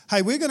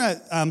Hey, we're going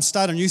to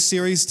start a new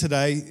series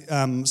today.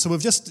 So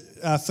we've just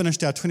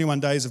finished our 21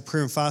 days of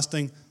prayer and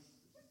fasting.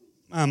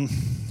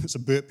 It's a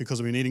burp because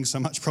I've been eating so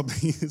much,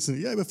 probably.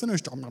 Yeah, we're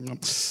finished.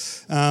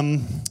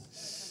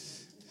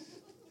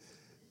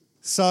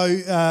 So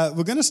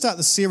we're going to start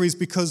the series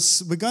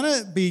because we're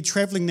going to be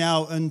traveling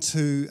now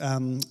into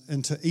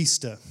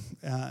Easter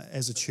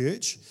as a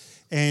church.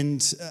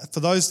 And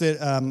for those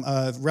that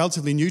are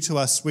relatively new to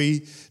us,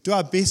 we do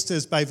our best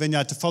as Bay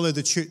Vineyard to follow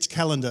the church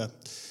calendar.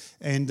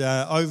 And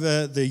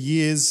over the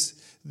years,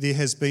 there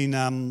has been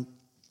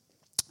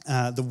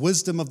the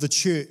wisdom of the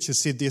church has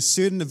said there's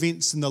certain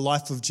events in the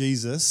life of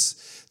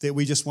Jesus that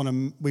we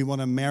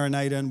want to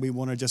marinate in. We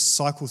want to just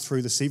cycle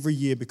through this every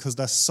year because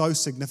they're so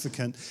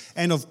significant.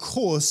 And of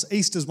course,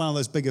 Easter is one of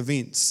those big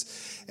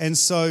events. And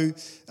so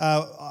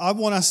I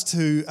want us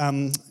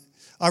to.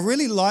 I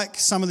really like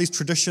some of these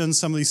traditions,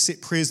 some of these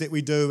set prayers that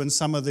we do, and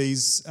some of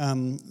these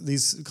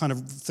kind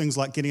of things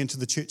like getting into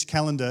the church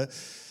calendar.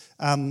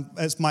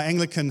 It's my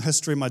Anglican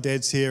history. My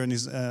dad's here, and he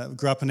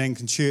grew up in an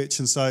Anglican church,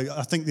 and so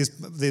I think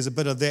there's a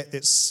bit of that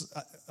that's.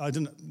 I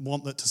didn't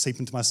want that to seep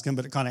into my skin,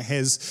 but it kind of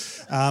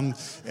has, and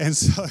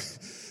so.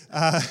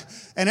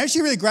 And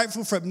actually, really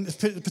grateful for it,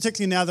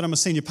 particularly now that I'm a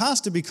senior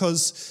pastor,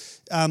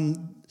 because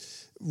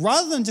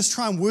rather than just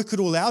try and work it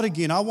all out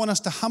again, I want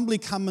us to humbly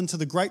come into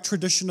the great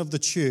tradition of the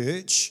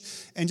church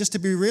and just to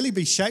really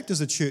be shaped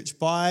as a church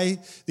by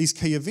these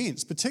key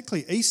events.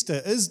 Particularly Easter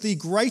is the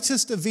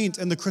greatest event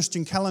in the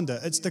Christian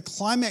calendar. It's the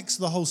climax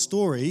of the whole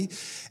story.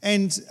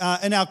 And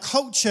in our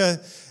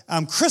culture,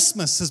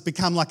 Christmas has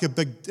become like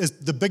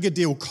the bigger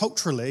deal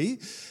culturally,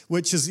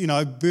 which is,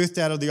 birthed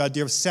out of the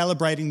idea of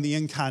celebrating the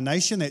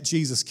incarnation that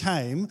Jesus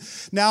came.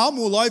 Now, I'm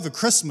all over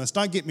Christmas.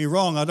 Don't get me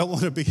wrong. I don't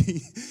want to be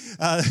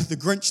the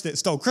Grinch that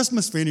stole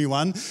Christmas for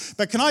anyone.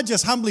 But can I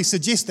just humbly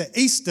suggest that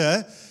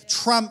Easter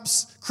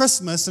trumps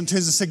Christmas in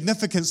terms of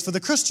significance for the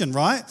Christian,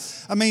 right?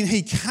 I mean,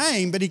 he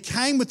came, but he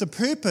came with a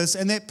purpose,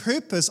 and that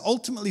purpose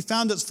ultimately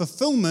found its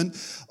fulfillment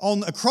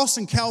on a cross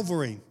in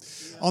Calvary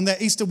on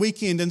that Easter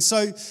weekend. And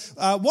so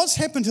what's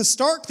happened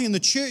historically in the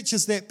church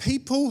is that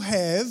people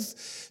have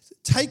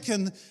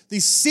taken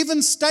these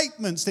 7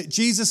 statements that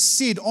Jesus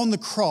said on the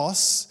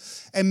cross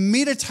and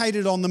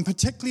meditated on them,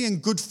 particularly in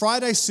Good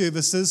Friday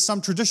services.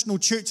 Some traditional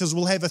churches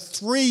will have a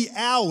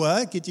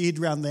 3-hour, get your head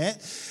around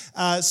that,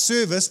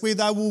 service where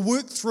they will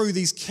work through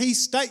these key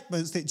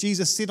statements that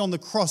Jesus said on the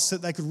cross so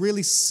that they could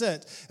really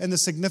sit in the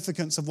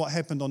significance of what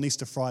happened on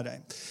Easter Friday.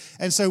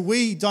 And so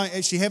we don't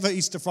actually have an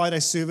Easter Friday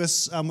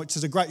service, which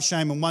is a great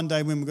shame. And one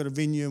day when we've got a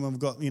venue and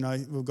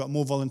we've got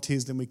more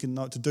volunteers than we can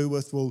know what to do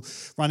with, we'll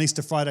run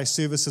Easter Friday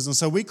services. And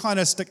so we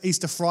kind of stick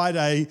Easter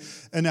Friday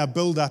in our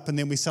build-up, and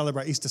then we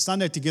celebrate Easter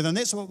Sunday together. And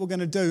that's what we're going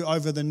to do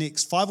over the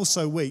next 5 or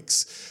so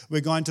weeks.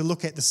 We're going to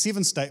look at the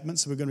 7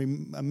 statements. We're going to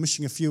be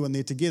mishing a few in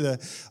there together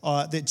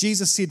that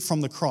Jesus said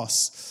from the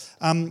cross.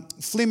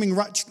 Fleming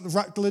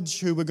Rutledge,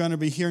 who we're going to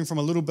be hearing from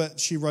a little bit,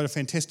 she wrote a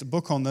fantastic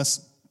book on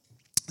this.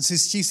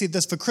 She said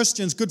this: for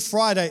Christians, Good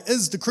Friday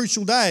is the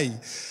crucial day,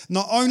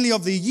 not only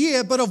of the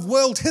year, but of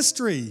world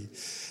history.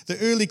 The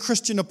early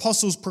Christian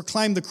apostles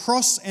proclaimed the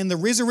cross and the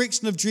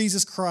resurrection of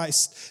Jesus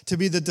Christ to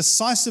be the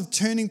decisive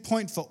turning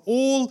point for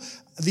all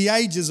the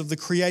ages of the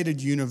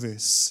created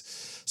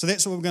universe. So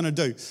that's what we're going to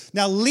do.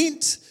 Now,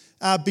 Lent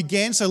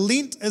began. So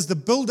Lent is the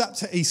build-up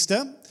to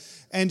Easter.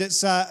 And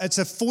it's a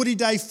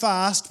 40-day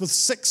fast with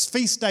 6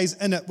 feast days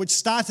in it, which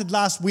started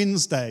last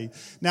Wednesday.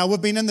 Now,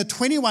 we've been in the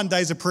 21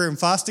 days of prayer and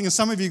fasting, and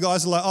some of you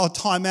guys are like, oh,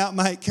 time out,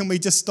 mate. Can we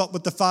just stop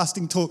with the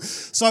fasting talk?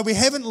 So we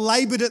haven't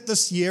laboured it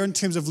this year in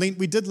terms of Lent.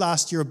 We did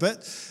last year a bit.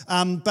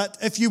 But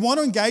if you want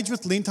to engage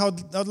with Lent,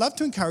 I'd love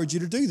to encourage you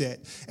to do that.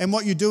 And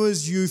what you do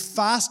is you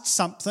fast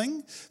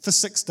something for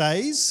 6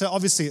 days. So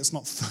obviously it's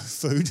not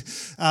food,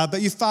 but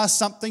you fast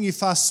something. You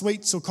fast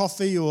sweets or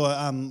coffee or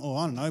I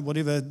don't know,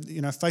 whatever,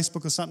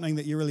 Facebook or something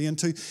that you're really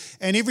into.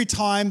 And every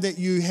time that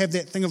you have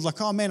that thing of like,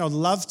 oh man, I'd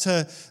love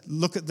to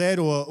look at that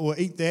or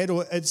eat that,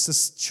 or it's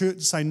this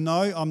church say,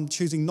 no, I'm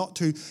choosing not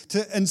to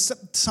in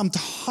some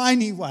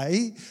tiny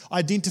way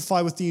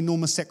identify with the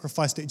enormous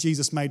sacrifice that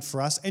Jesus made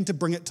for us and to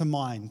bring it to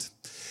mind.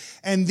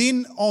 And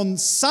then on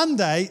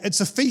Sunday,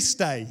 it's a feast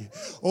day.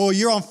 Or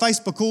you're on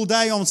Facebook all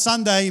day on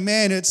Sunday,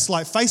 man, it's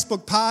like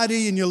Facebook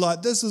party and you're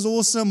like, this is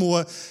awesome.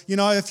 Or,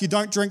 if you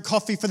don't drink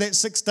coffee for that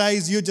 6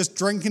 days, you're just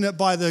drinking it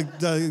by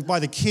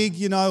the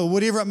keg, or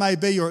whatever it may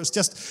be, or it's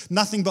just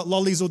nothing but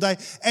lollies all day.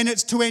 And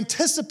it's to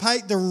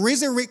anticipate the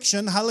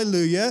resurrection,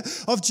 hallelujah,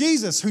 of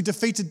Jesus who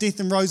defeated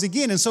death and rose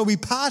again. And so we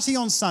party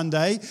on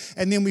Sunday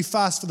and then we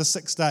fast for the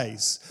 6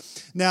 days.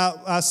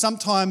 Now,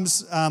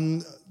 sometimes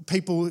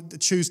people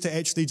choose to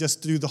actually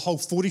just do the whole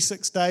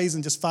 46 days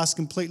and just fast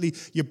completely.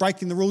 You're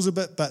breaking the rules a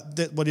bit, but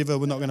whatever,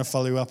 we're not going to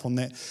follow you up on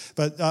that.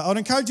 But I'd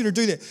encourage you to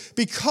do that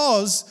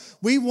because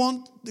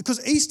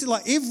Easter,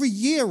 like every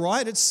year,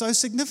 right, it's so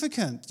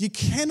significant. You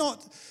can't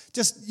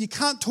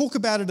talk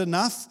about it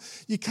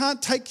enough. You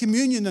can't take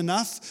communion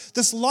enough.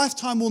 This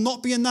lifetime will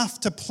not be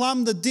enough to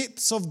plumb the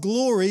depths of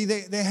glory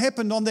that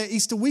happened on that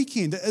Easter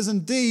weekend. It is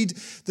indeed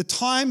the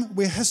time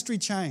where history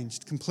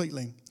changed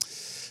completely.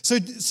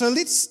 So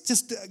let's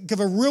just give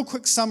a real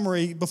quick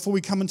summary before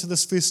we come into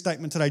this first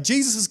statement today.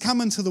 Jesus has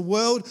come into the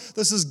world.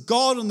 This is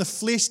God in the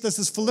flesh. This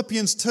is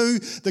Philippians 2,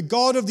 the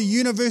God of the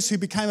universe who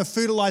became a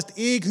fertilized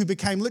egg, who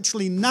became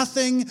literally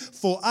nothing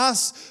for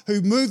us,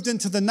 who moved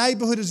into the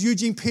neighborhood, as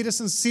Eugene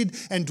Peterson said,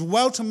 and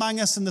dwelt among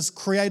us in this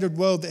created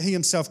world that he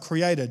himself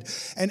created.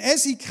 And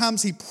as he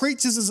comes, he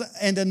preaches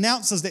and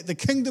announces that the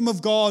kingdom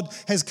of God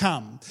has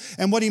come.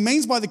 And what he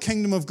means by the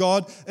kingdom of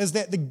God is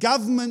that the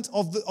government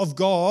of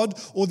God,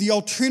 or the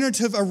alternative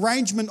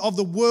arrangement of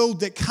the world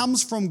that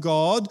comes from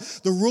God,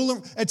 the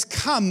ruler, it's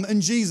come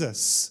in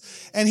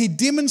Jesus. And he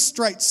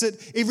demonstrates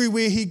it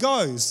everywhere he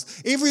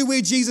goes.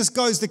 Everywhere Jesus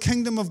goes, the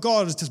kingdom of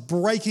God is just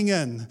breaking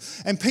in.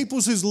 And people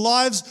whose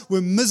lives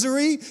were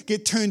misery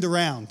get turned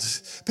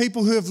around.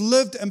 People who have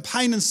lived in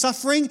pain and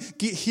suffering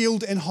get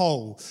healed and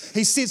whole.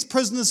 He sets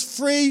prisoners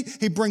free.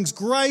 He brings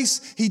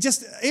grace.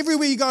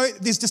 Everywhere you go,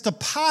 there's just a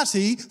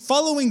party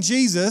following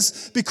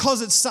Jesus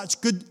because it's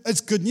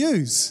good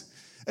news.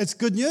 It's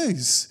good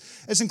news.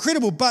 It's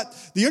incredible.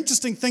 But the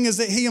interesting thing is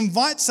that he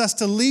invites us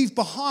to leave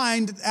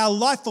behind our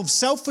life of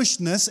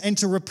selfishness and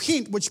to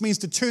repent, which means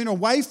to turn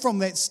away from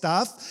that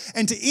stuff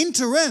and to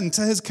enter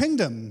into his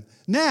kingdom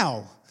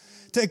now,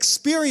 to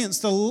experience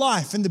the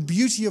life and the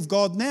beauty of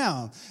God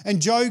now.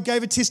 And Joe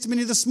gave a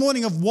testimony this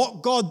morning of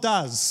what God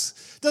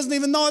does. Doesn't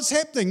even know it's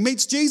happening.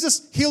 Meets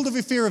Jesus, healed of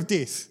your fear of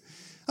death.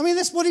 I mean,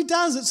 that's what he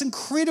does. It's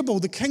incredible.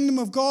 The kingdom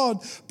of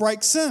God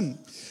breaks in.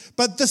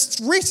 But this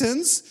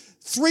threatens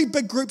three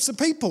big groups of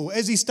people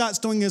as he starts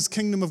doing his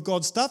kingdom of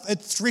God stuff. It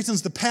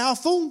threatens the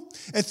powerful,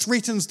 it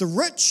threatens the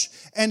rich,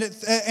 and it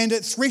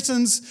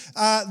threatens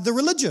the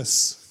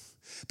religious.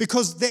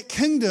 Because that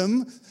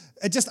kingdom,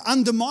 it just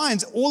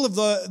undermines all of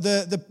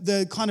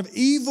the kind of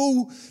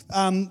evil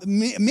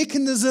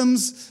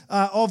mechanisms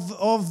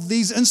of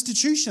these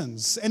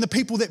institutions and the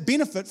people that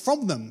benefit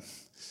from them.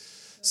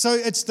 So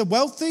it's the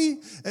wealthy,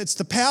 it's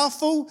the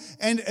powerful,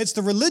 and it's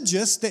the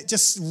religious that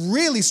just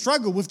really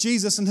struggle with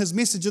Jesus and his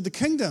message of the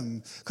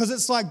kingdom. Because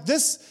it's like,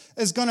 this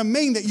is going to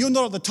mean that you're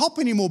not at the top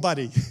anymore,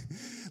 buddy.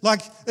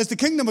 Like, it's the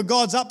kingdom of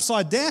God's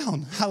upside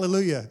down.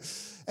 Hallelujah.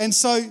 And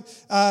so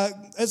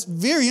it's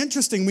very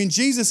interesting when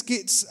Jesus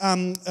gets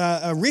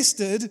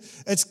arrested.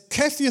 It's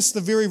Caiaphas,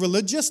 the very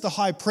religious, the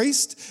high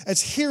priest.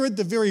 It's Herod,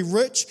 the very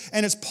rich.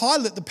 And it's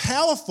Pilate, the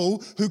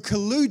powerful, who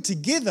collude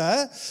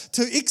together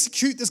to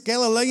execute this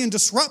Galilean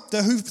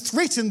disruptor who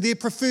threatened their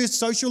preferred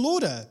social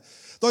order.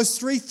 Those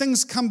three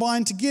things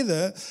combine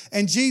together,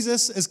 and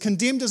Jesus is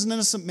condemned as an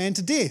innocent man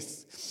to death.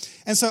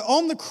 And so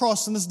on the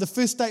cross, and this is the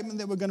first statement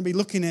that we're going to be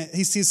looking at,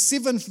 he says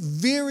 7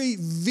 very,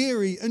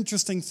 very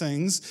interesting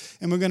things,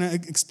 and we're going to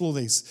explore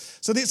these.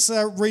 So let's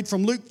read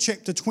from Luke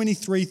chapter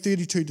 23,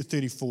 32 to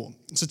 34.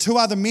 So 2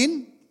 other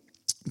men,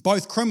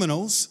 both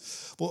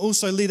criminals, were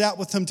also led out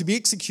with him to be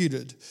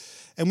executed.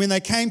 And when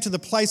they came to the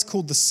place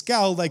called the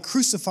Skull, they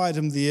crucified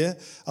him there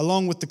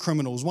along with the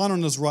criminals, one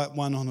on his right,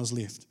 one on his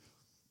left.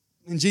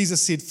 And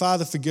Jesus said,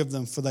 "Father, forgive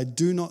them, for they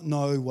do not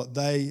know what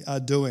they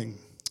are doing."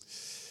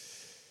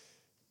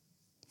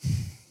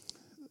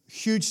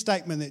 Huge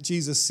statement that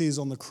Jesus says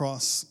on the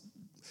cross.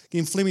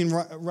 Again, Fleming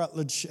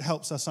Rutledge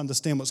helps us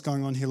understand what's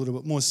going on here a little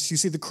bit more. So you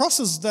see, the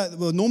crosses that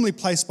were normally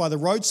placed by the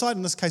roadside,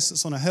 in this case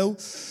it's on a hill,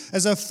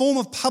 as a form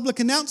of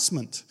public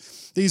announcement.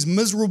 These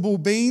miserable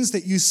beings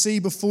that you see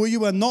before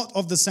you are not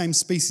of the same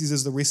species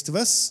as the rest of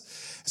us.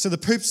 So the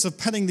purpose of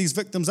pinning these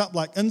victims up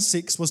like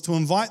insects was to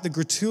invite the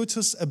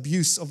gratuitous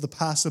abuse of the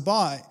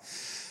passerby.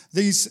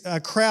 These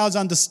crowds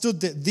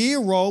understood that their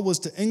role was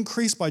to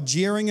increase by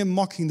jeering and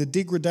mocking the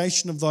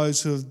degradation of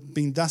those who have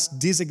been thus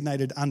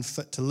designated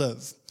unfit to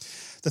live.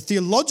 The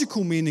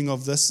theological meaning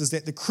of this is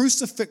that the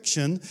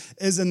crucifixion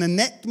is an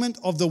enactment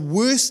of the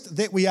worst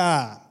that we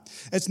are.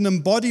 It's an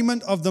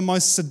embodiment of the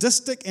most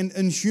sadistic and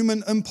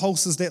inhuman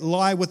impulses that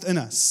lie within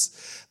us.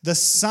 The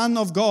Son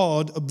of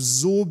God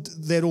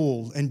absorbed that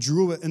all and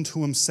drew it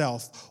into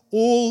himself.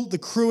 All the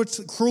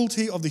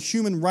cruelty of the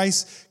human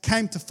race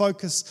came to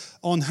focus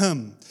on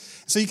him.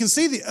 So you can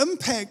see the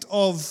impact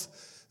of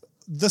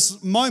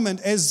this moment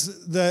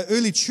as the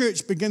early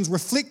church begins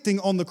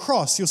reflecting on the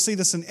cross. You'll see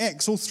this in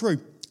Acts all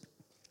through.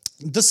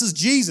 This is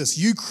Jesus.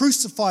 You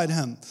crucified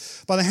him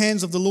by the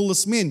hands of the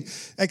lawless men.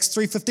 Acts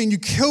 3:15, you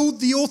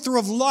killed the author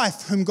of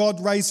life, whom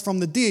God raised from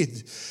the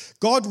dead.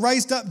 God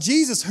raised up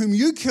Jesus, whom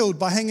you killed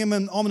by hanging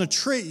him on a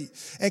tree.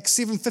 Acts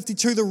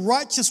 7:52, the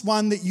righteous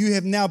one that you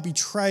have now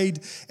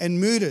betrayed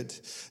and murdered.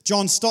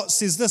 John Stott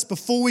says this,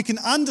 before we can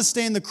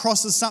understand the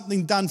cross as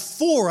something done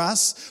for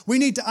us, we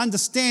need to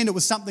understand it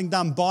was something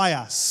done by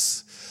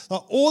us.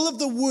 Like all of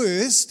the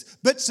worst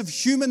bits of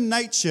human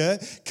nature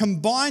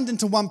combined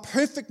into one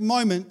perfect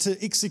moment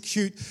to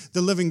execute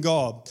the living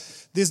God.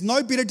 There's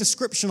no better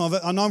description of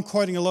it. I know I'm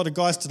quoting a lot of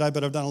guys today,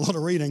 but I've done a lot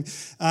of reading.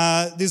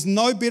 There's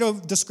no better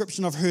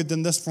description I've heard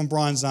than this from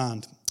Brian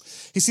Zahnd.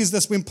 He says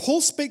this, when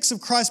Paul speaks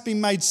of Christ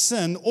being made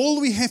sin, all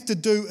we have to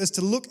do is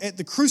to look at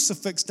the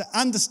crucifix to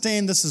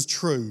understand this is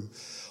true.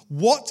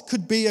 What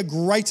could be a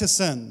greater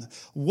sin?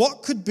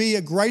 What could be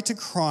a greater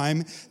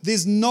crime?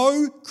 There's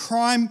no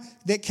crime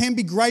that can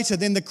be greater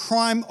than the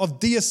crime of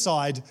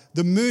deicide,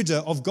 the murder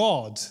of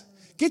God.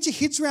 Get your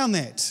heads around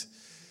that.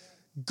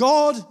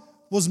 God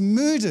was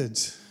murdered,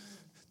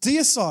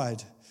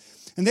 deicide.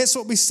 And that's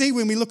what we see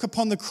when we look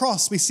upon the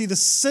cross. We see the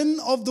sin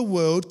of the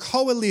world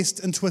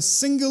coalesced into a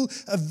single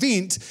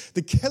event,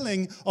 the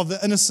killing of the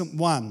innocent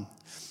one.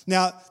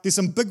 Now, there's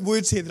some big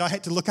words here that I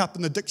had to look up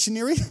in the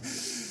dictionary.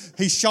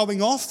 He's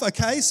showing off,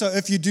 okay? So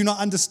if you do not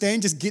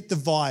understand, just get the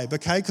vibe,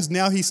 okay? Because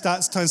now he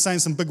starts saying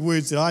some big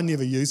words that I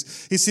never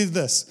use. He said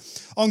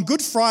this: on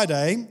Good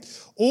Friday,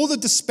 all the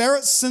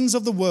disparate sins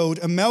of the world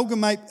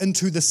amalgamate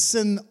into the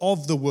sin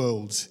of the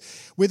world.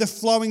 Whether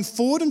flowing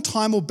forward in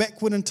time or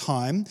backward in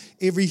time,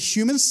 every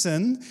human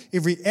sin,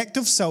 every act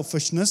of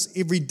selfishness,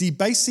 every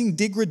debasing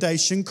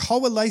degradation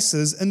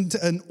coalesces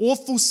into an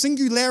awful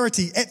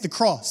singularity at the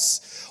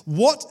cross.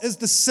 What is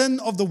the sin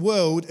of the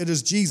world? It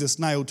is Jesus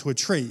nailed to a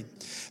tree.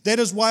 That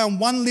is why on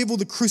one level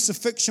the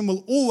crucifixion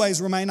will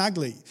always remain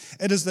ugly.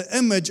 It is the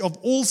image of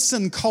all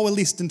sin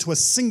coalesced into a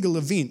single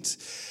event.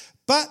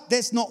 But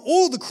that's not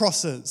all the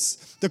cross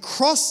is. The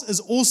cross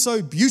is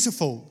also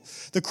beautiful.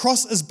 The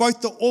cross is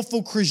both the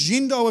awful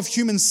crescendo of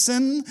human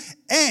sin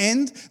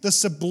and the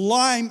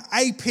sublime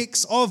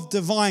apex of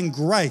divine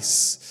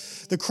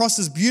grace. The cross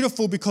is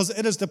beautiful because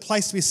it is the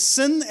place where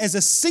sin as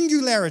a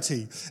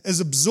singularity is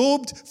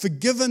absorbed,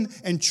 forgiven,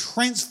 and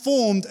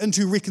transformed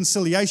into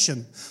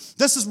reconciliation.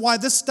 This is why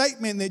this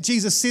statement that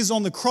Jesus says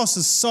on the cross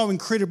is so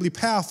incredibly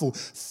powerful.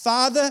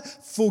 Father,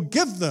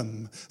 forgive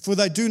them, for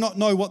they do not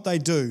know what they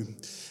do.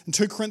 In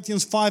 2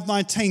 Corinthians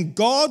 5:19,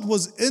 God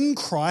was in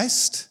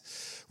Christ,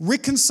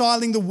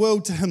 reconciling the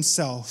world to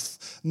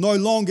himself, no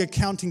longer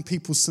counting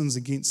people's sins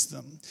against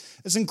them.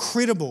 It's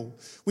incredible.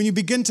 When you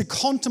begin to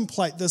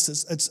contemplate this,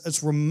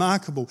 it's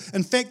remarkable.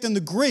 In fact, in the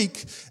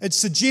Greek, it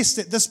suggests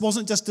that this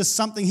wasn't just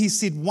something he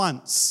said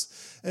once.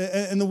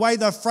 In the way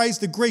they've phrased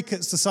the Greek,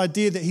 it's this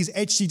idea that he's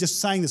actually just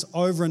saying this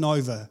over and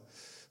over.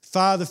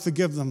 Father,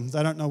 forgive them.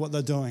 They don't know what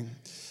they're doing.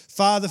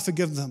 Father,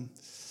 forgive them.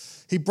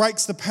 He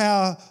breaks the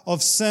power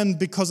of sin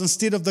because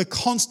instead of the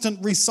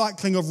constant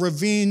recycling of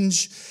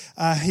revenge,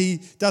 he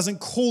doesn't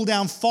call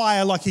down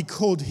fire like he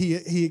could.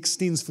 He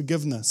extends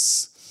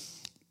forgiveness.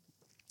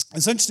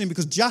 It's interesting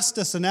because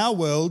justice in our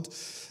world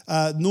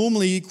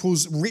normally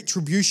equals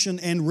retribution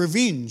and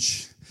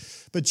revenge.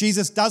 But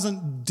Jesus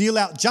doesn't deal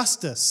out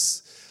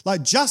justice.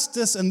 Like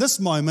justice in this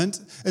moment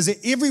is that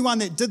everyone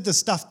that did this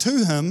stuff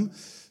to him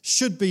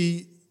should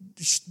be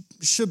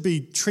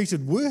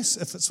treated worse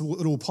if it's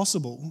at all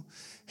possible.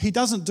 He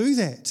doesn't do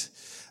that.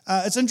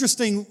 It's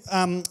interesting.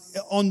 I'm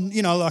glad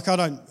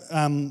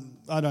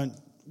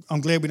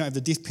we don't have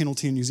the death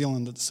penalty in New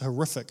Zealand. It's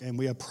horrific, and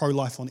we are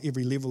pro-life on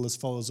every level as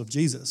followers of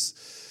Jesus.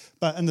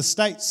 But in the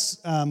States,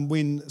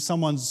 when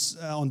someone's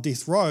on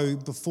death row,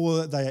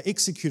 before they are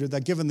executed,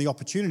 they're given the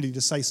opportunity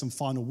to say some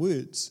final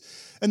words,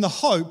 in the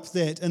hope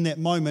that in that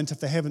moment, if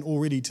they haven't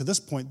already to this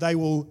point, they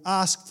will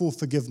ask for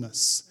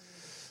forgiveness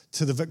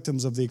to the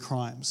victims of their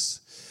crimes.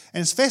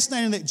 And it's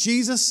fascinating that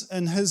Jesus,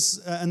 in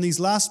these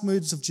last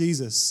words of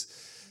Jesus,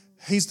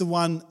 he's the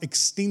one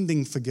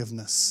extending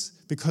forgiveness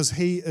because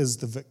he is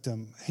the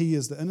victim. He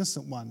is the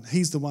innocent one.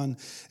 He's the one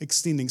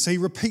extending. So he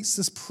repeats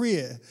this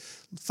prayer.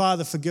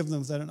 Father, forgive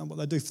them if they don't know what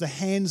they do. For the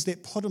hands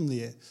that put him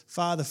there,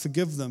 Father,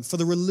 forgive them. For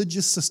the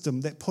religious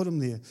system that put him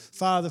there,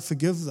 Father,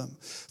 forgive them.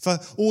 For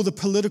all the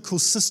political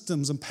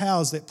systems and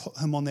powers that put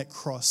him on that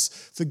cross,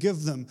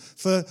 forgive them.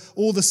 For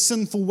all the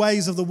sinful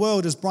ways of the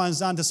world, as Brian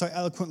Zander so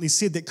eloquently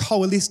said, that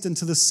coalesced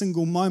into this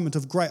single moment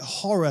of great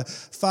horror,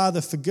 Father,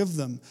 forgive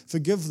them,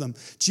 forgive them.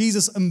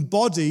 Jesus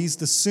embodies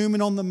the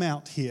Sermon on the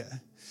Mount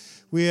here,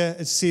 where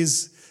it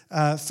says,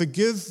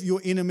 forgive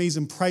your enemies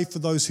and pray for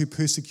those who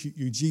persecute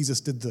you.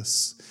 Jesus did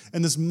this.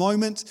 In this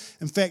moment,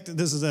 in fact,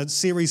 this is a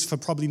series for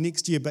probably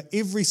next year, but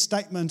every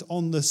statement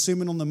on the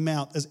Sermon on the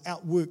Mount is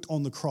outworked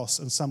on the cross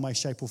in some way,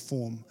 shape, or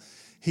form.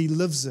 He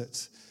lives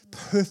it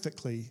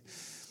perfectly.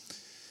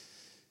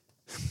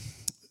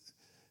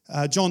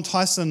 John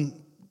Tyson,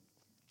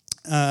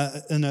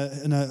 have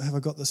I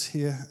got this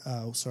here?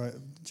 Sorry,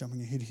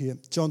 jumping ahead here.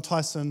 John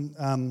Tyson,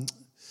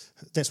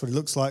 that's what he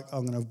looks like.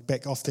 I'm going to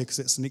back off there because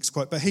that's the next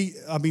quote. But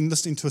I've been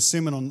listening to a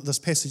sermon on this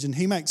passage, and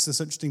he makes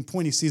this interesting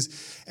point. He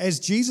says, as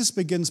Jesus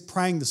begins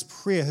praying this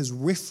prayer, his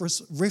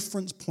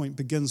reference point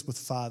begins with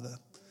Father.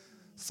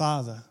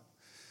 Father.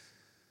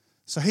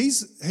 So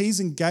he's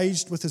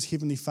engaged with his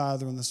Heavenly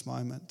Father in this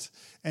moment,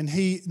 and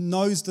he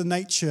knows the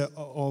nature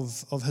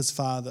of his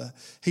Father.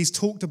 He's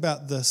talked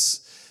about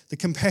this. The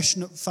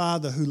compassionate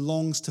Father who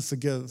longs to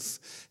forgive.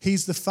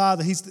 He's the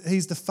Father.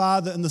 He's the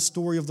Father in the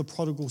story of the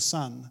prodigal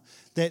son.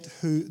 That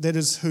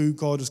is who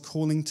God is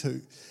calling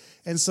to.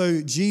 And so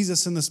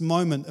Jesus in this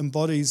moment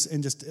embodies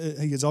and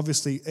he is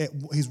obviously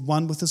he's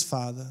one with his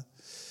Father,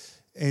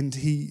 and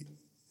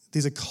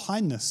there's a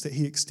kindness that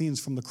he extends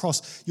from the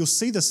cross. You'll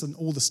see this in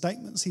all the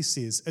statements he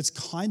says. It's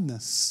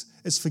kindness,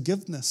 it's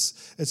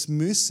forgiveness, it's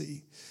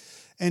mercy.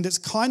 And it's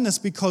kindness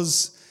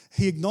because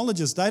he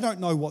acknowledges they don't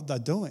know what they're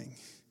doing.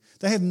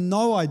 They have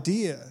no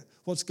idea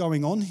what's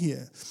going on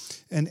here.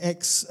 In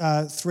Acts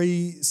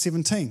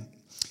 3:17.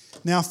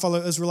 Now,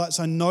 fellow Israelites,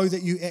 I know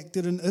that you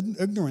acted in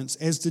ignorance,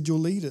 as did your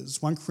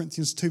leaders. 1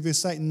 Corinthians 2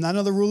 verse 8, none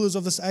of the rulers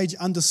of this age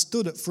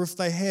understood it, for if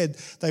they had,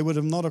 they would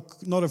have not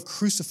have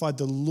crucified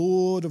the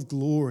Lord of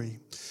glory.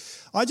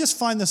 I just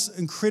find this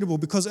incredible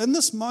because in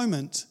this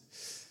moment,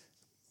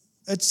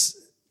 it's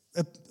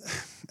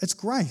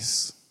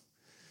grace.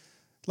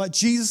 Like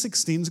Jesus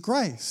extends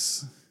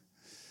grace.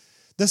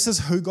 This is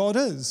who God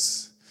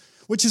is,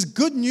 which is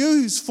good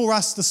news for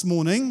us this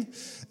morning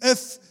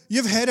if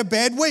you've had a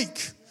bad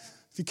week.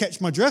 If you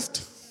catch my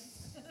drift,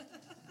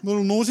 a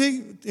little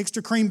naughty,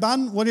 extra cream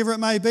bun, whatever it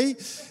may be.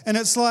 And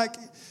it's like,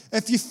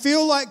 if you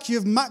feel like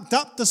you've mucked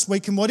up this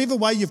week in whatever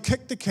way, you've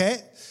kicked the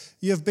cat,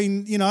 you've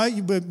been,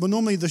 we're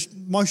normally the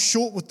most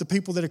short with the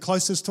people that are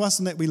closest to us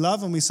and that we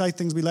love, and we say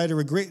things we later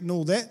regret and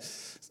all that.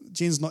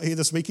 Jen's not here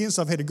this weekend,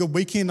 so I've had a good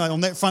weekend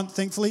on that front,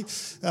 thankfully.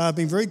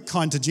 Been very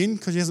kind to Jen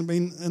because she hasn't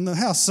been in the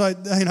house. So,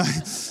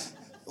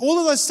 all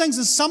of those things,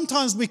 and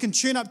sometimes we can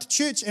tune up to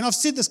church, and I've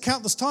said this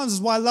countless times, is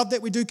why I love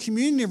that we do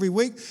communion every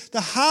week. The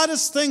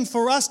hardest thing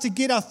for us to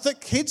get our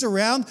thick heads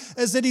around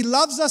is that He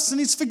loves us and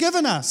He's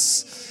forgiven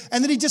us,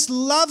 and that He just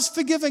loves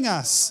forgiving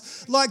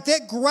us. Like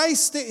that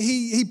grace that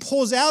He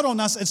pours out on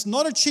us, it's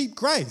not a cheap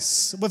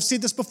grace. We've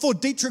said this before.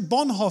 Dietrich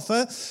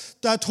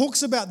Bonhoeffer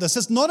talks about this.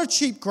 It's not a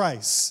cheap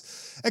grace.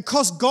 It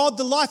cost God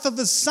the life of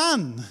His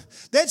Son.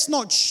 That's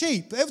not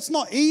cheap. It's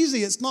not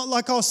easy. It's not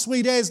like, oh,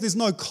 sweet as, there's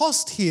no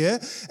cost here.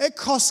 It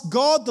costs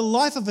God the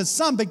life of His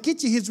Son. But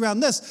get your heads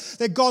around this,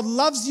 that God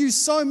loves you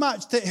so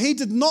much that He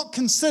did not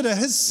consider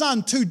His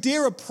Son too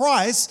dear a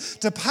price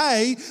to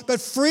pay,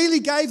 but freely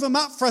gave Him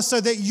up for us so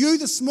that you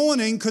this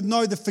morning could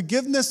know the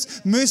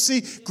forgiveness,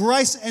 mercy,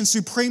 grace, and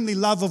supremely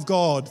love of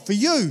God for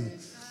you.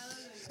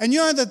 And you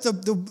know that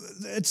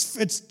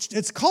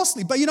it's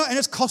costly, but and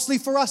it's costly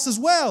for us as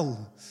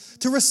well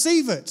to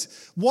receive it.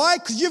 Why?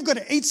 Because you've got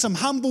to eat some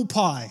humble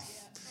pie.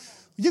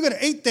 You've got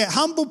to eat that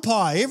humble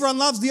pie. Everyone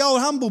loves the old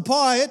humble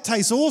pie. It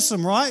tastes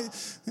awesome, right?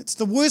 It's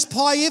the worst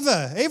pie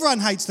ever. Everyone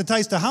hates the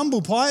taste of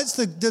humble pie. It's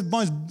the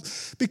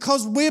most,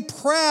 because we're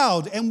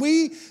proud and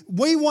we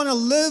want to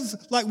live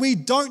like we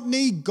don't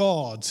need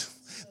God.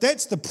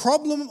 That's the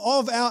problem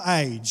of our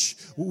age.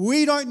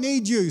 We don't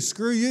need you.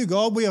 Screw you,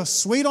 God. We are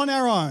sweet on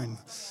our own.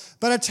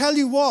 But I tell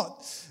you what,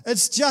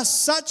 it's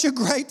just such a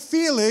great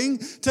feeling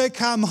to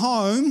come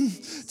home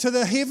to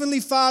the Heavenly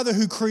Father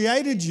who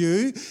created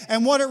you,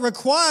 and what it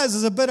requires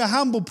is a bit of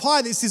humble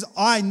pie that says,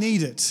 I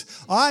need it.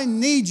 I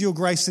need your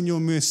grace and your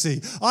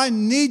mercy. I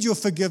need your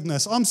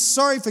forgiveness. I'm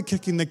sorry for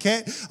kicking the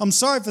cat. I'm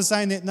sorry for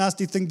saying that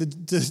nasty thing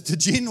to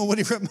Jen or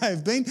whatever it may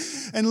have been.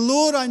 And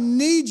Lord, I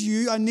need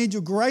you. I need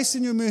your grace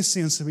and your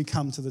mercy. And so we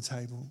come to the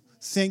table.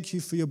 Thank you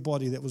for your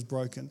body that was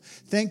broken.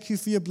 Thank you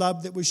for your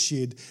blood that was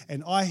shed.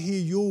 And I hear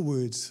your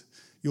words.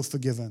 You're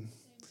forgiven.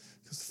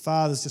 Because the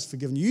Father's just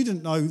forgiven you. You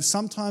didn't know,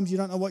 sometimes you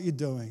don't know what you're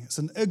doing. It's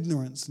an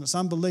ignorance and it's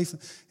unbelief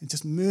and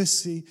just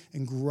mercy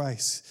and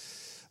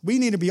grace. We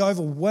need to be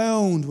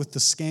overwhelmed with the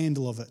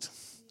scandal of it.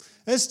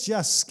 It's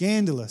just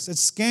scandalous.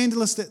 It's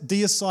scandalous that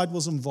deicide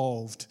was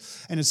involved.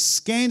 And it's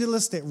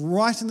scandalous that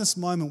right in this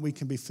moment we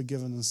can be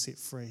forgiven and set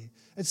free.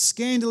 It's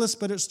scandalous,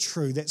 but it's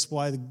true. That's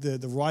why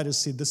the writers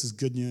said this is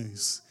good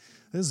news.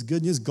 This is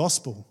good news,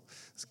 gospel.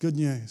 It's good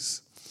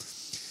news.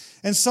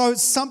 And so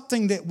it's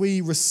something that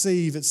we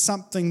receive. It's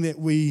something that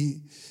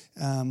we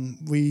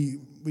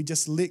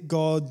just let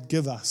God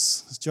give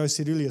us. As Joe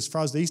said earlier, as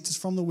far as the east is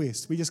from the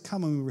west, we just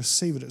come and we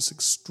receive it. It's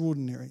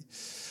extraordinary.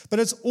 But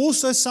it's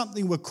also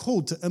something we're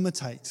called to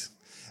imitate.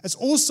 It's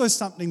also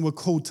something we're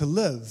called to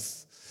live.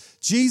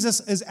 Jesus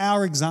is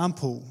our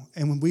example,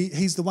 and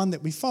He's the one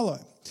that we follow.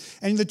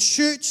 And the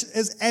church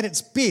is at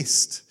its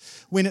best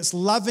when it's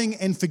loving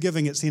and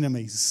forgiving its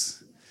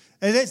enemies.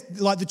 And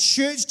that's, like the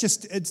church,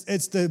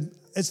 it's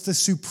the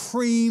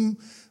supreme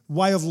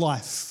way of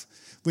life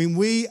when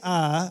we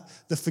are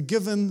the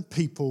forgiven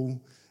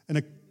people in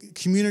a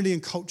community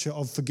and culture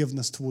of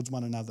forgiveness towards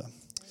one another.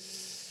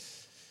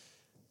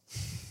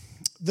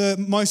 The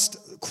most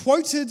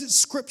quoted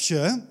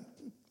scripture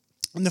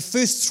in the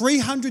first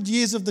 300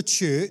 years of the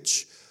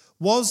church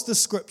was the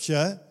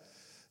scripture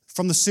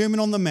from the Sermon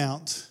on the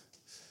Mount,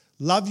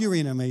 love your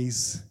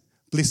enemies,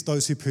 bless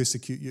those who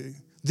persecute you.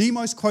 The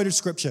most quoted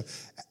scripture.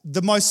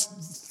 The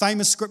most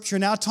famous scripture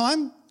in our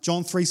time,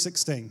 John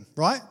 3:16,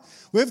 right?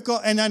 We've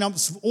got, and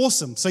it's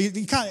awesome. So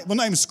you can't, we're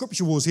not even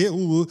scripture wars here,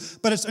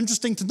 but it's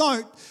interesting to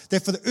note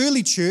that for the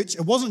early church,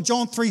 it wasn't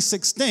John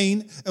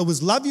 3:16, it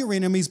was love your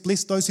enemies,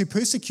 bless those who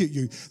persecute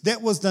you.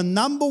 That was the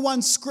number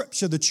one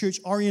scripture the church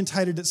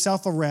orientated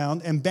itself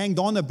around and banged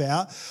on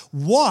about.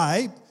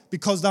 Why?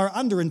 Because they were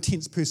under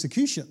intense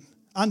persecution,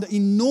 under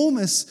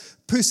enormous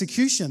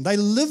persecution. They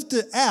lived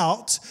it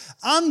out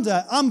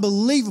under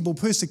unbelievable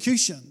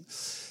persecution.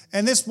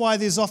 And that's why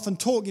there's often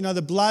talk,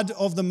 the blood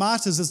of the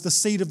martyrs is the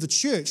seed of the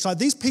church. Like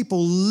these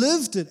people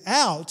lived it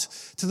out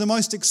to the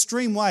most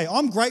extreme way.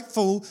 I'm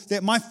grateful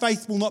that my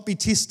faith will not be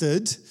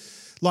tested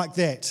like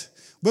that.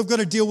 We've got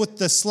to deal with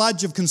the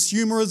sludge of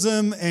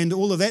consumerism and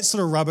all of that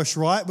sort of rubbish,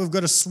 right? We've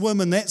got to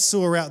swim in that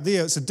sewer out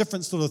there. It's a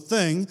different sort of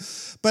thing.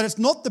 But it's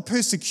not the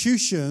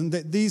persecution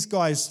that these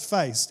guys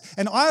faced.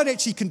 And I would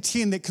actually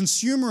contend that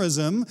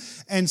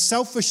consumerism and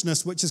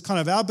selfishness, which is kind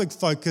of our big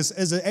focus,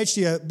 is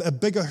actually a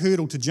bigger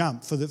hurdle to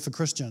jump for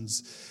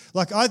Christians.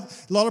 A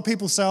lot of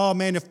people say, oh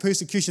man, if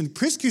persecution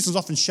is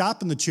often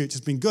sharp in the church, it's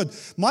been good.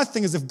 My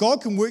thing is, if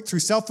God can work through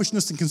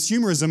selfishness and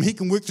consumerism, he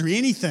can work through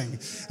anything.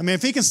 I mean,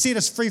 if he can set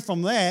us free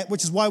from that,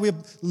 which is why we're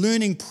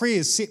learning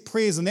set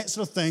prayers and that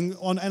sort of thing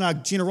in our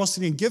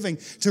generosity and giving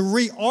to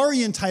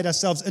reorientate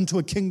ourselves into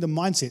a kingdom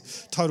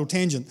mindset. Total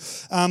tangent.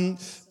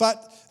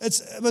 But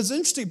it was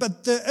interesting.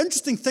 But the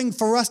interesting thing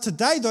for us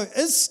today, though,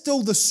 is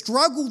still the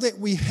struggle that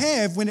we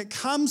have when it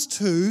comes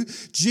to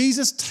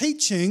Jesus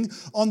teaching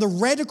on the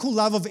radical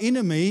love of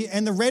enemy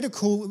and the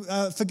radical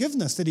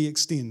forgiveness that he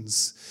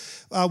extends.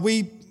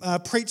 We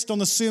preached on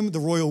the sermon,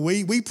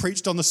 we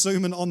preached on the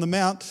Sermon on the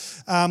Mount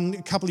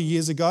a couple of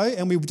years ago,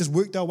 and we just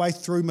worked our way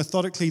through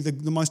methodically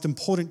the most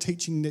important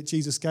teaching that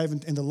Jesus gave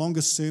and the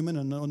longest sermon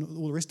and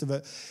all the rest of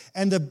it.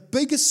 And the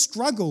biggest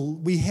struggle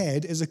we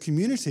had as a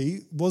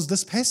community was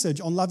this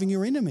passage on loving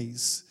your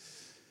enemies.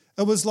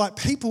 It was like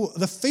people,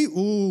 the feet,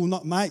 oh,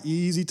 not mate,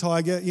 easy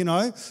tiger,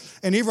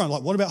 and everyone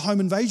like, what about home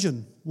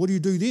invasion? What do you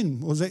do then?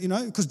 Was that,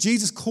 because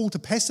Jesus' call to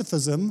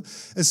pacifism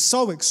is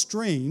so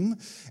extreme,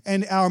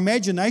 and our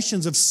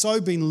imaginations have so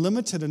been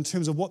limited in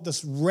terms of what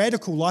this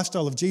radical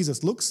lifestyle of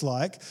Jesus looks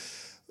like.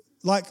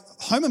 Like,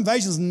 home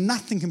invasion is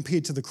nothing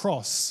compared to the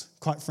cross,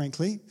 quite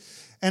frankly.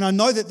 And I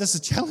know that this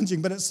is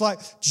challenging, but it's like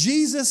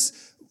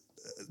Jesus'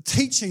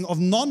 teaching of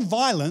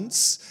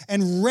non-violence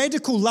and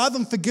radical love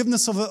and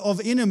forgiveness of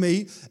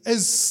enemy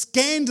is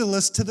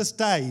scandalous to this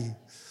day.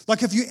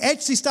 Like, if you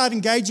actually start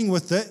engaging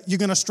with it, you're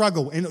going to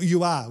struggle, and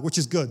you are, which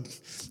is good.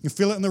 You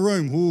feel it in the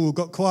room. Ooh,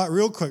 got quiet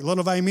real quick. A lot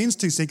of amens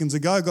 2 seconds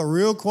ago, got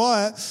real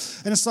quiet.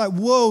 And it's like,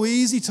 whoa,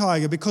 easy,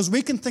 tiger, because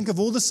we can think of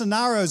all the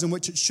scenarios in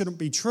which it shouldn't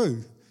be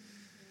true.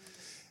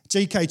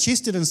 G.K.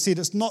 Chesterton said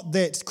it's not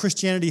that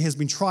Christianity has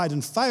been tried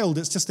and failed,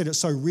 it's just that it's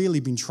so rarely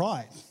been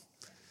tried.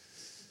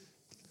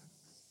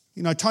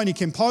 Tony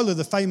Campolo,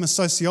 the famous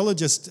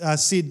sociologist,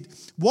 said,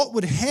 what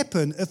would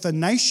happen if a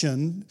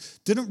nation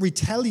didn't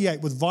retaliate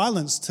with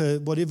violence to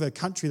whatever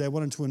country they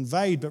wanted to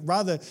invade, but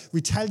rather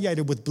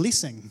retaliated with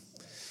blessing?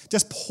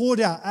 Just poured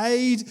out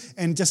aid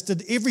and just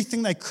did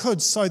everything they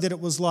could so that it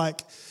was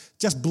like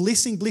just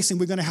blessing.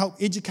 We're going to help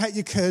educate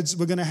your kids.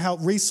 We're going to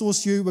help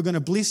resource you. We're going to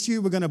bless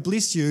you. We're going to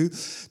bless you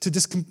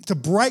to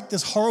break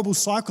this horrible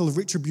cycle of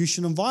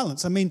retribution and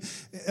violence. I mean,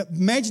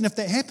 imagine if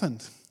that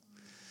happened.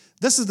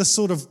 This is the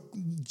sort of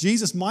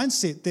Jesus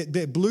mindset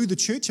that blew the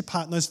church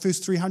apart in those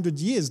first 300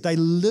 years. They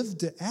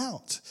lived it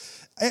out.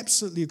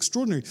 Absolutely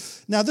extraordinary.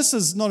 Now, this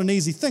is not an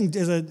easy thing,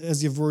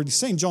 as you've already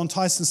seen. John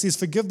Tyson says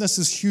forgiveness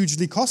is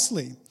hugely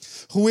costly.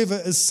 Whoever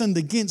is sinned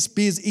against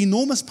bears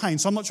enormous pain.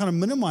 So I'm not trying to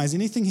minimize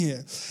anything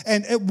here.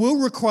 And it will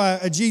require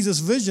a Jesus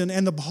vision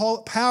and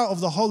the power of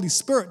the Holy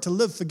Spirit to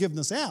live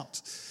forgiveness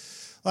out.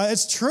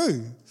 It's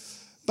true.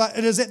 But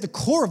it is at the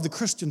core of the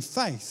Christian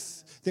faith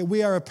that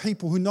we are a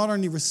people who not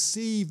only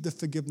receive the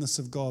forgiveness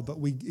of God, but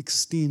we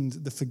extend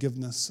the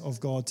forgiveness of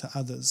God to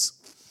others.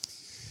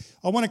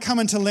 I want to come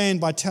into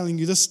land by telling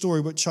you this story,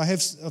 which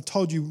I've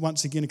told you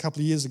once again a couple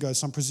of years ago,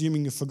 so I'm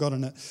presuming you've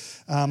forgotten it.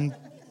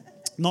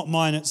 Not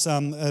mine, it's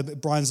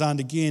Brian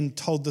Zand again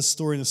told this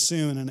story in a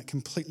sermon, and it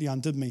completely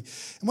undid me.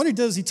 And what he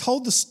did is he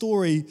told the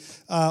story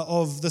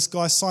of this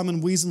guy,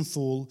 Simon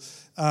Wiesenthal,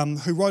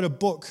 who wrote a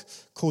book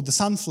called The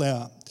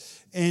Sunflower.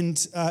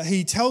 And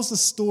he tells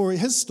his story,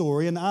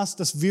 and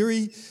asks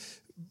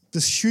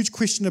this huge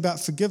question about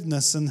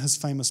forgiveness in his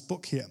famous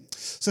book here.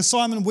 So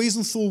Simon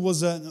Wiesenthal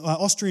was an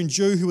Austrian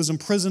Jew who was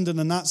imprisoned in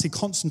a Nazi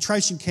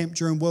concentration camp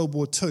during World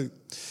War II.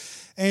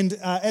 And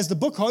as the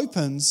book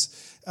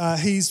opens,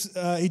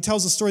 he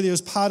tells a story that he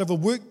was part of a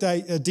work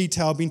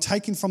detail being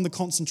taken from the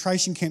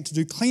concentration camp to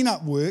do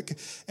clean-up work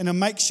in a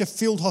makeshift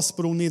field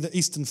hospital near the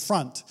Eastern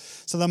Front.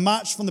 So they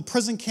march from the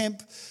prison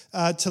camp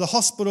to the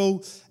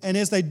hospital, and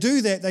as they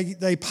do that,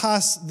 they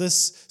pass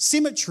this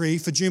cemetery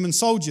for German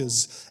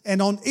soldiers,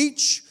 and on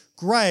each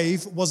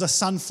grave was a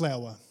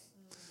sunflower.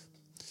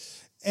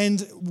 And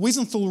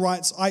Wiesenthal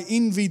writes, I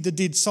envied the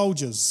dead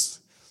soldiers.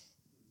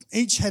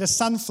 Each had a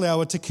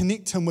sunflower to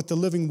connect him with the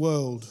living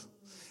world,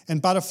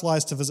 and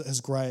butterflies to visit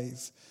his grave.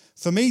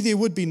 For me, there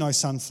would be no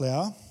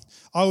sunflower.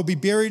 I would be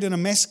buried in a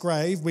mass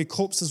grave where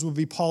corpses would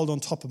be piled on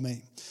top of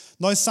me.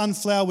 No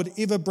sunflower would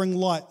ever bring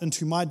light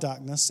into my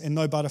darkness, and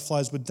no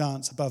butterflies would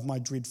dance above my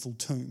dreadful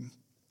tomb.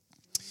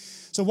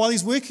 So while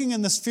he's working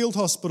in this field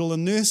hospital, a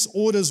nurse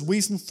orders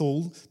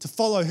Wiesenthal to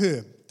follow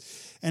her,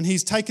 and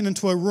he's taken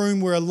into a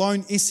room where a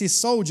lone SS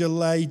soldier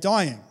lay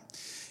dying.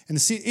 And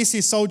the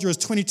SS soldier is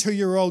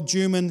 22-year-old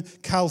German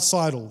Karl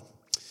Seidel.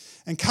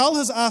 And Karl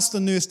has asked the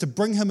nurse to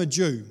bring him a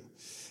Jew,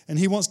 and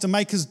he wants to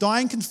make his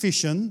dying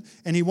confession,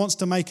 and he wants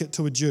to make it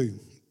to a Jew.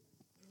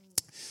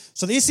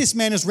 So the SS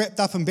man is wrapped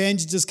up in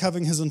bandages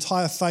covering his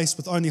entire face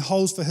with only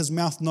holes for his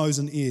mouth, nose,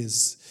 and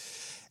ears.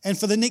 And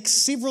for the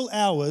next several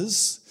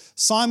hours,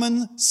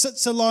 Simon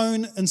sits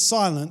alone in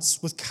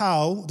silence with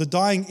Karl, the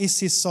dying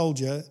SS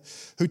soldier,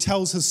 who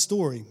tells his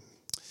story.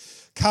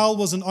 Karl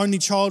was an only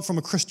child from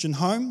a Christian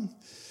home.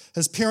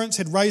 His parents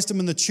had raised him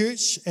in the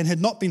church and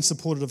had not been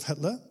supportive of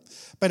Hitler.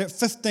 But at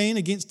 15,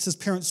 against his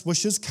parents'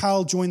 wishes,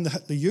 Karl joined the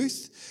Hitler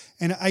Youth.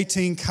 And at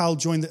 18, Karl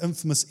joined the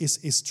infamous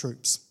SS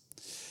troops.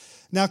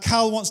 Now,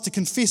 Karl wants to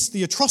confess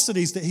the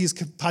atrocities that he's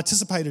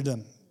participated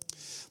in.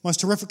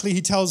 Most horrifically,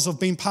 he tells of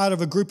being part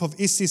of a group of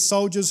SS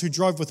soldiers who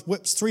drove with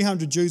whips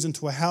 300 Jews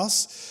into a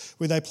house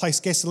where they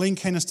placed gasoline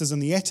canisters in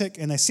the attic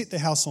and they set the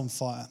house on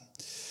fire.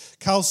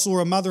 Karl saw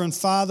a mother and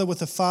father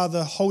with a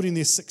father holding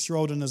their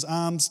 6-year-old in his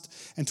arms,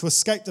 and to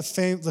escape the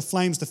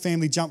flames, the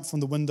family jumped from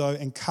the window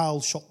and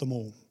Karl shot them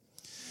all.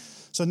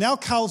 So now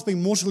Karl's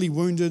been mortally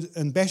wounded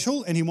in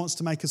battle and he wants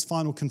to make his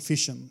final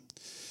confession.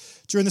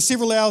 During the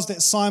several hours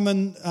that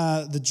Simon,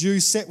 the Jew,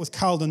 sat with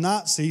Karl the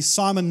Nazi,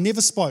 Simon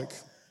never spoke.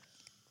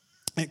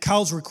 At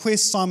Karl's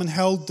request, Simon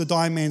held the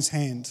dying man's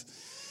hand.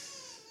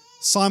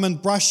 Simon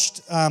brushed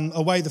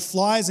away the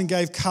flies and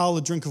gave Karl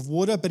a drink of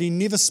water, but he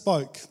never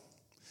spoke.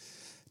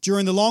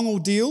 During the long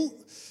ordeal,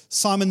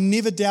 Simon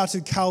never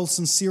doubted Karl's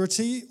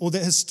sincerity or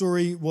that his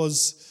story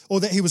was, or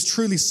that he was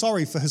truly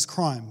sorry for his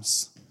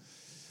crimes.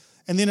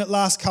 And then at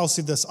last, Karl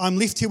said this: "I'm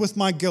left here with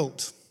my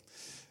guilt.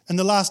 In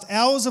the last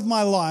hours of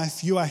my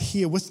life, you are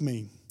here with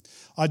me.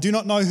 I do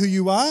not know who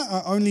you are.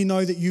 I only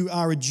know that you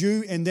are a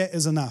Jew, and that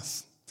is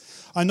enough.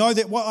 I know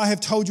that what I have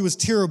told you is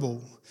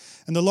terrible.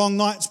 In the long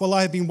nights while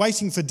I have been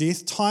waiting for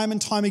death, time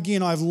and time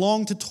again, I have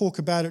longed to talk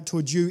about it to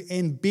a Jew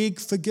and beg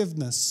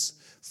forgiveness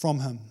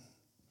from him.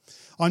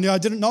 Only I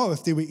didn't know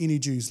if there were any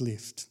Jews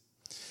left.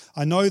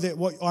 I know that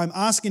what I'm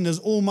asking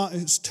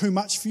is too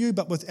much for you,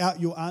 but without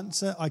your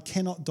answer, I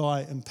cannot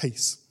die in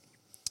peace."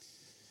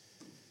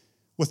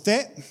 With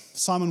that,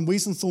 Simon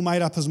Wiesenthal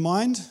made up his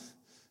mind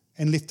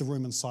and left the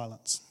room in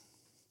silence.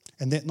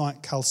 And that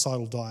night, Karl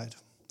Seidel died.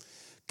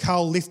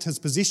 Karl left his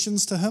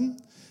possessions to him,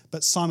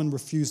 but Simon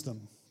refused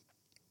them.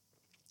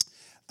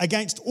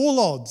 Against all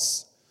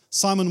odds,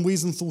 Simon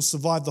Wiesenthal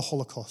survived the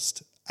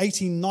Holocaust.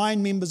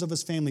 89 members of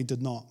his family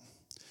did not.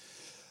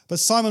 But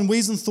Simon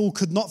Wiesenthal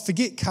could not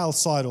forget Karl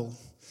Seidel.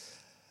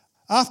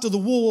 After the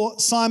war,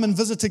 Simon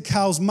visited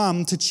Karl's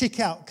mum to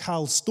check out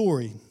Karl's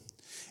story,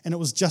 and it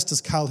was just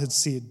as Karl had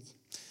said.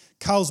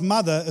 Karl's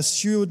mother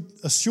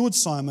assured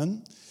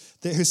Simon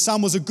that her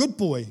son was a good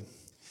boy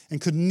and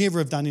could never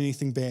have done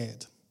anything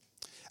bad.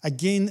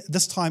 Again,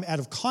 this time out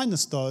of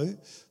kindness though,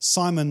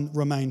 Simon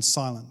remained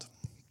silent.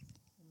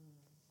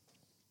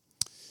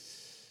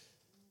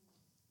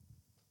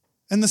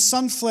 In the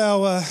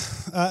Sunflower,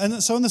 in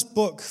this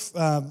book,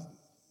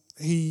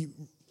 he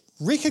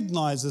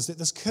recognizes that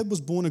this kid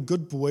was born a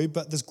good boy,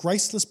 but this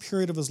graceless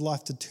period of his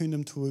life had turned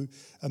him to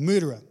a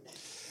murderer.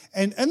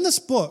 And in this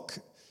book,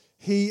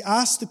 he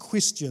asks the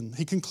question,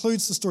 he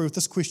concludes the story with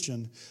this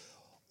question: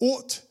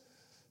 ought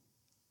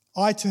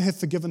I to have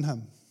forgiven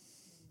him?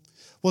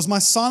 Was my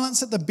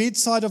silence at the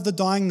bedside of the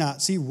dying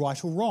Nazi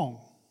right or wrong?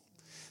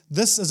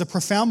 This is a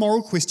profound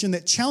moral question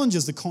that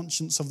challenges the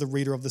conscience of the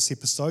reader of this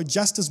episode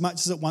just as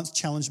much as it once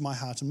challenged my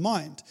heart and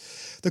mind.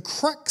 The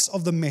crux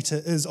of the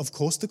matter is, of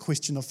course, the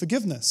question of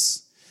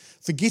forgiveness.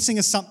 Forgetting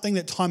is something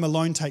that time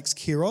alone takes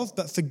care of,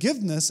 but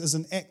forgiveness is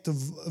an act of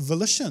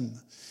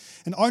volition.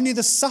 And only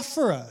the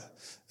sufferer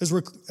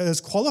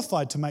is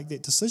qualified to make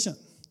that decision.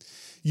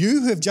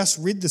 You who have just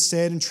read the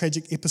sad and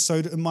tragic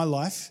episode in my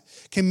life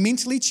can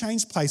mentally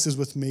change places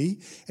with me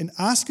and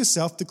ask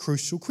yourself the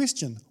crucial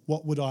question: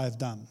 what would I have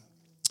done?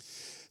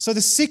 So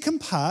the second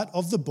part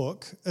of the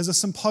book is a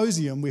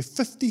symposium where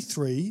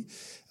 53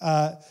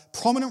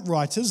 prominent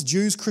writers,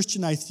 Jews,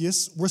 Christian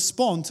atheists,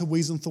 respond to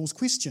Wiesenthal's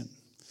question.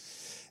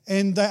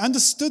 And they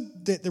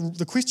understood that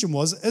the question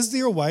was, is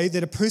there a way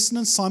that a person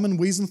in Simon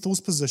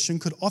Wiesenthal's position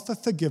could offer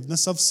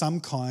forgiveness of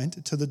some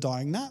kind to the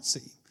dying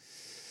Nazi?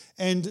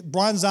 And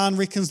Brian Zahn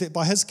reckons that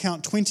by his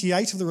count,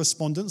 28 of the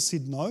respondents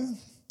said no.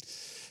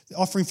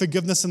 Offering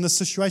forgiveness in this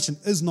situation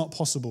is not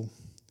possible.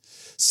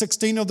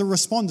 16 of the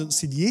respondents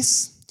said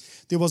yes.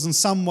 There was a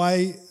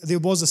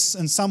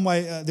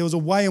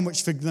way in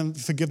which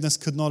forgiveness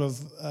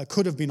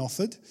could have been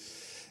offered,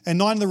 and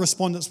 9 of the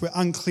respondents were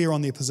unclear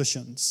on their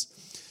positions.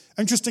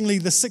 Interestingly,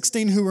 the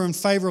 16 who were in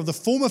favour of the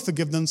former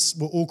forgiveness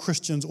were all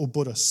Christians or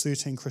Buddhists,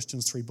 13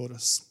 Christians, 3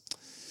 Buddhists.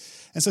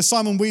 And so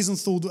Simon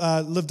Wiesenthal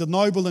lived a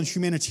noble and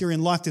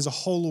humanitarian life. There's a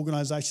whole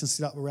organisation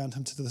set up around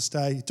him to this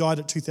day. He died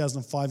at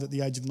 2005 at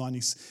the age of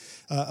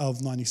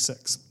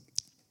 96.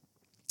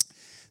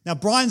 Now,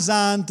 Brian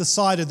Zahn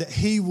decided that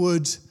he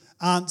would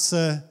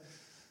answer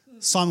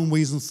Simon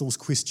Wiesenthal's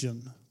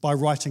question by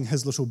writing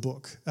his little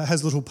book,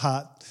 his little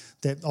part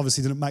that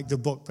obviously didn't make the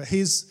book, but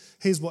here's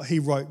what he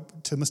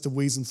wrote to Mr.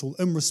 Wiesenthal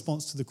in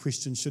response to the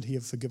question, should he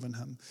have forgiven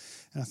him?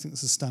 And I think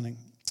this is stunning.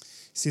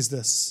 He says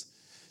this: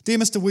 "Dear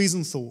Mr.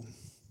 Wiesenthal,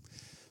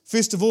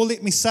 first of all,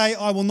 let me say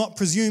I will not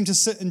presume to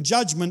sit in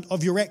judgment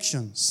of your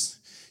actions.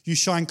 You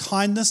showing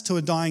kindness to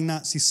a dying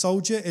Nazi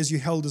soldier as you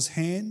held his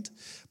hand,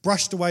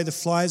 brushed away the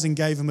flies and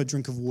gave him a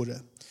drink of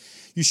water.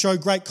 You show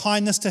great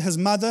kindness to his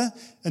mother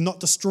in not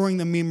destroying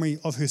the memory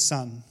of her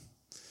son.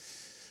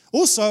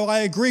 Also, I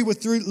agree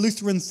with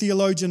Lutheran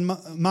theologian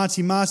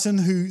Marty Martin,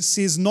 who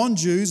says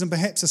non-Jews, and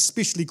perhaps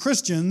especially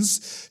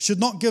Christians, should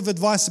not give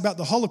advice about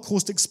the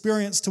Holocaust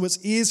experience to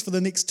its ears for the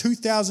next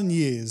 2,000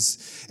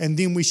 years, and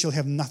then we shall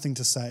have nothing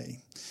to say.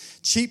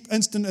 Cheap,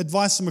 instant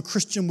advice from a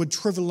Christian would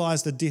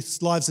trivialize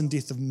the lives and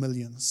death of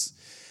millions.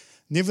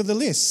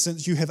 Nevertheless,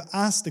 since you have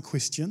asked the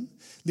question,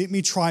 let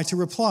me try to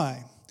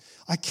reply.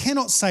 I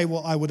cannot say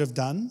what I would have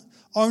done,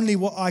 only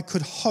what I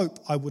could hope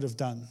I would have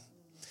done.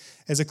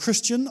 As a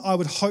Christian, I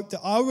would hope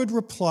that I would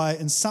reply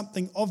in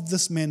something of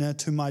this manner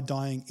to my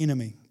dying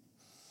enemy.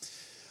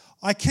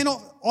 I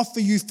cannot offer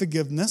you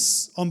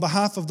forgiveness on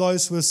behalf of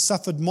those who have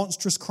suffered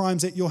monstrous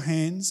crimes at your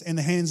hands and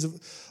the hands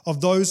of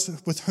those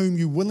with whom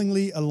you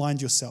willingly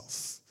aligned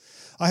yourself.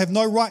 I have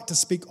no right to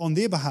speak on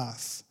their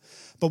behalf,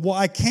 but what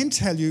I can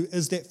tell you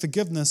is that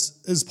forgiveness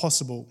is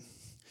possible.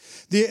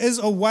 There is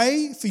a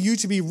way for you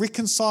to be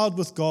reconciled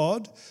with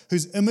God,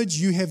 whose image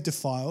you have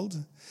defiled,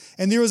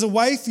 and there is a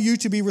way for you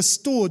to be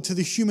restored to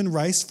the human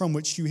race from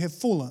which you have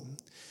fallen.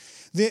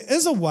 There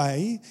is a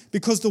way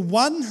because the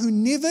one who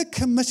never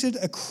committed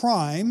a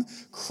crime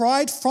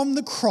cried from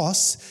the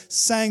cross,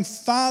 saying,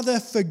 Father,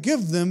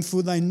 forgive them,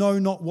 for they know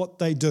not what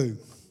they do.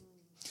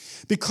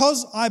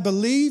 Because I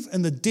believe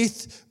in the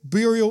death,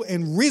 burial,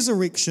 and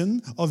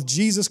resurrection of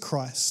Jesus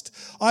Christ,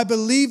 I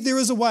believe there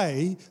is a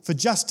way for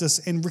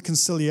justice and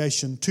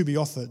reconciliation to be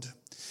offered.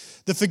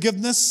 The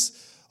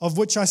forgiveness of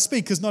which I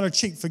speak is not a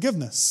cheap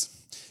forgiveness.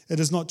 It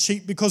is not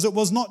cheap because it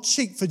was not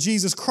cheap for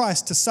Jesus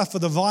Christ to suffer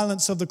the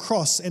violence of the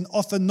cross and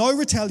offer no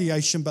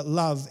retaliation but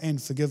love and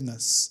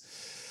forgiveness.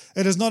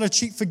 It is not a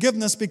cheap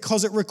forgiveness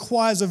because it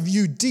requires of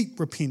you deep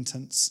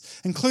repentance,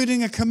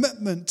 including a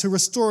commitment to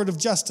restorative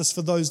justice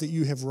for those that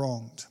you have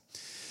wronged.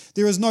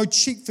 There is no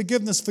cheap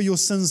forgiveness for your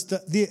sins,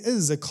 there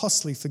is a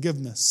costly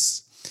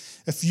forgiveness.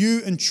 If you,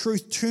 in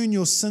truth, turn from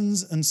your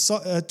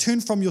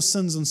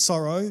sins in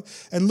sorrow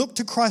and look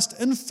to Christ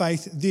in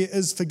faith, there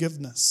is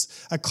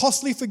forgiveness. A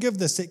costly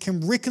forgiveness that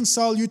can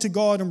reconcile you to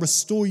God and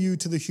restore you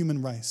to the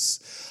human race.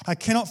 I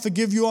cannot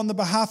forgive you on the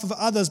behalf of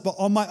others, but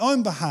on my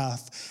own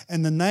behalf.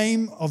 In the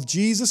name of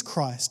Jesus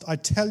Christ, I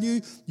tell you,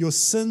 your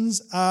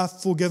sins are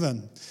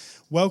forgiven.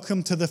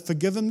 Welcome to the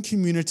forgiven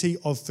community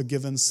of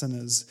forgiven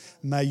sinners.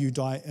 May you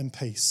die in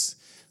peace.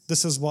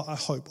 This is what I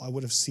hope I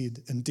would have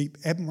said in deep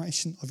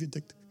admiration of your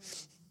dignity.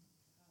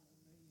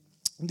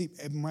 Deep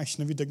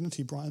admiration of your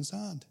dignity, Brian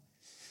Zard.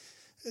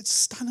 It's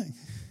stunning.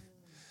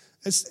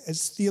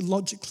 It's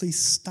theologically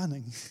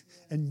stunning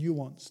and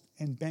nuanced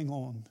and bang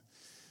on.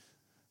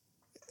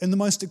 In the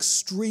most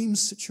extreme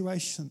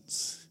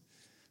situations,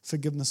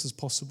 forgiveness is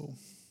possible.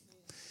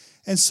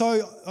 And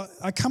so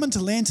I come into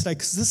land today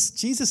because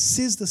Jesus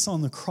says this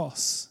on the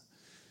cross.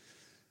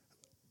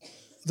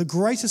 The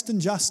greatest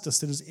injustice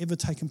that has ever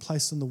taken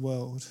place in the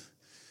world,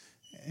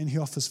 and he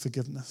offers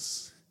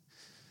forgiveness.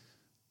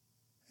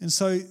 And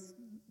so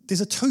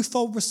there's a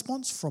twofold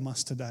response from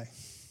us today.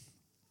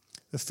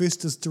 The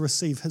first is to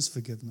receive his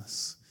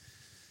forgiveness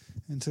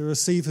and to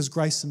receive his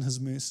grace and his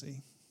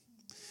mercy.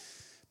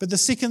 But the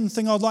second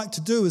thing I'd like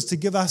to do is to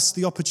give us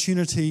the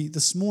opportunity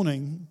this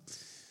morning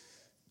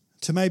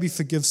to maybe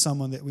forgive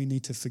someone that we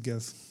need to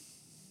forgive.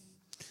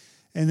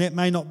 And that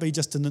may not be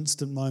just an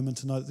instant moment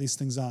to know that these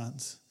things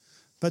aren't,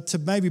 but to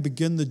maybe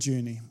begin the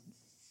journey.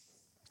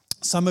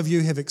 Some of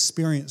you have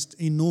experienced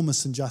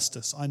enormous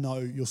injustice. I know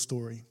your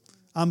story.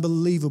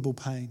 Unbelievable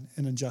pain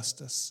and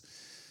injustice.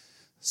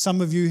 Some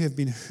of you have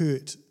been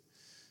hurt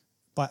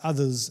by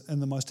others in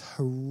the most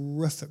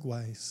horrific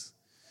ways,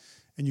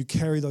 and you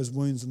carry those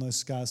wounds and those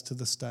scars to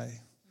this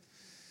day.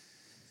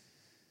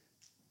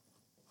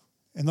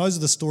 And those are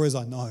the stories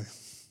I know.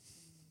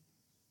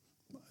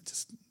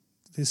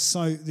 There's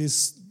some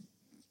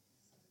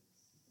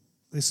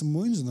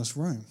wounds in this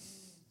room.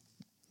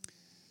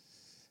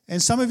 And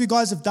some of you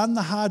guys have done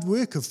the hard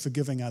work of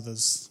forgiving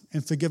others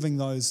and forgiving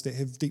those that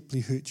have deeply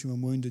hurt you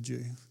and wounded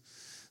you.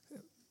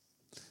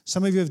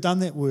 Some of you have done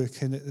that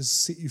work and it has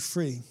set you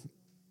free.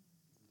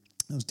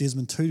 It was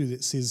Desmond Tutu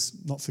that says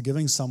not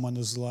forgiving someone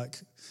is like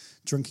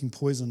drinking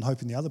poison and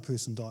hoping the other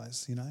person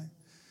dies, you know.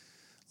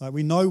 Like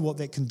we know what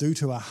that can do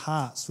to our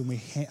hearts when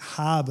we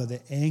harbour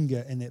that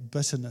anger and that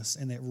bitterness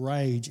and that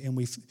rage and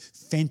we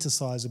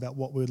fantasize about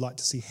what we would like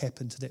to see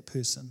happen to that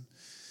person.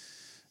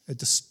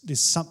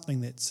 There's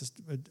something that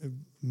it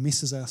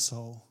messes our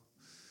soul.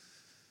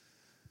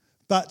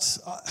 But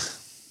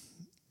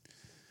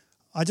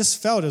I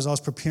just felt as I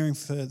was preparing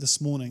for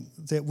this morning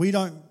that we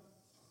don't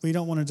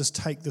want to just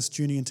take this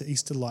journey into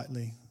Easter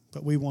lightly,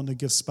 but we want to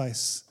give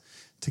space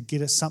to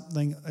get at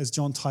something, as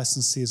John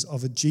Tyson says,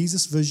 of a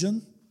Jesus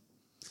vision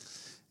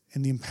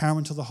and the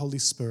empowerment of the Holy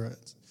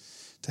Spirit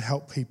to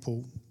help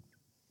people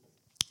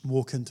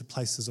walk into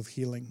places of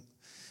healing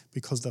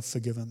because they're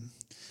forgiven.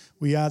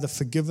 We are the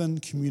forgiven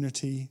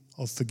community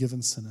of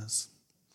forgiven sinners.